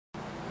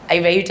Are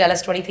you ready to tell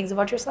us 20 things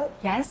about yourself?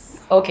 Yes.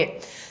 Okay.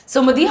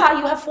 So Madiha,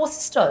 you have 4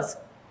 sisters.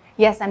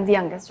 Yes, I'm the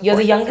youngest. You're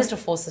the youngest of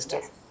 4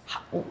 sisters. Yes.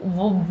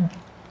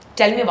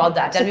 Tell me about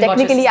that. Tell me about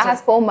your technically, I sisters.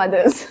 have 4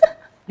 mothers.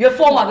 You have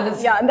 4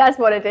 mothers. Yeah, that's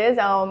what it is.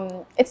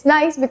 It's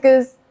nice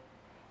because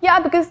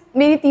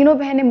मेरी तीनों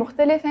बहनें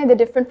मुख्तलिफ हैं.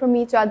 They're different from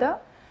each other.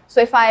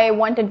 So if I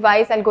want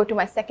advice, I'll go to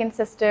my second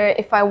sister.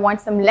 If I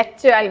want some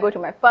lecture, I'll go to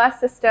my first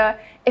sister.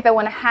 If I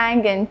want to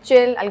hang and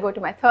chill, I'll go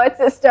to my third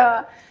sister.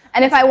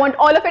 And if I want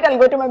all of it, I'll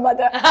go to my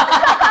mother.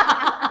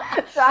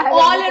 So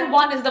all in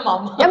one is the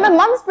mom. Yeah, my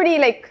mom's pretty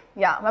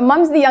my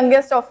mom's the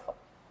youngest of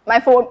my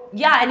 4.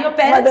 Yeah, and your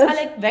parents mothers.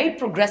 are like very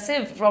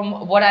progressive from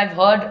what I've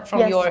heard from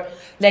Yes. your,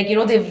 like, you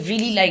know, they've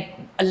really like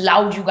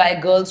allowed you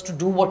guys, girls, to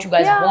do what you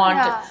guys want.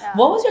 Yeah.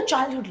 What was your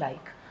childhood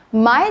like?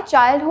 My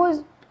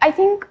childhood, I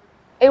think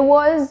I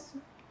was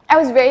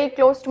very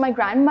close to my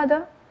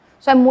grandmother.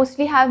 So I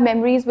mostly have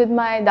memories with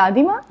my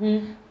dadi ma.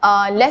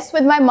 Less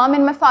with my mom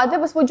and my father,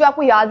 बस वो जो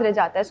आपको याद रह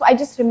जाता है. So I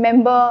just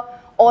remember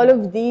all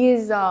of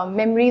these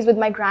memories with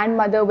my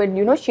grandmother when,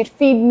 you know, she'd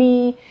feed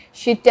me,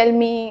 she'd tell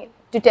me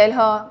to tell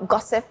her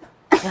gossip.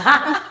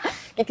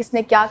 कि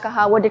किसने क्या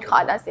कहा, what did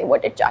Khala say,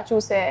 what did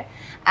Chachu say.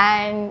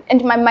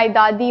 And my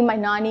dadi, my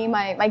nani,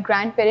 my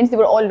grandparents, they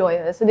were all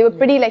lawyers. So they were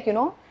pretty like, you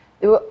know,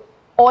 they were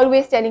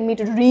always telling me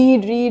to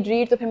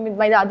read. So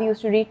my dadi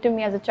used to read to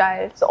me as a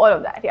child. So all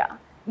of that, yeah.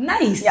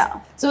 Nice. Yeah.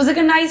 So it was like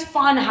a nice,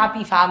 fun,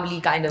 happy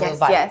family kind of a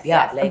vibe.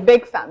 Yes. Like a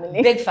big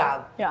family. Big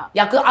fam. Yeah.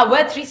 Yeah, because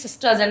we're 3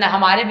 sisters and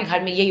हमारे भी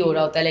घर में यही हो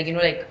रहा होता है. Like, you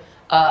know, like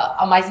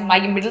my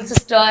middle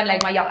sister and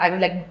like I'm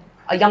like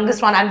a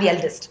youngest one, I'm the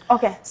eldest.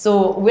 Okay.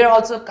 So we're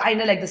also kind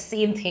of like the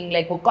same thing.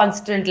 Like we're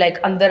constant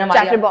like अंदर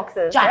हमारे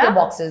Chatterboxes.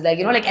 Chatterboxes. Like,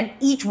 you know, like, and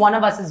each one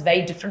of us is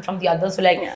very different from the other. So like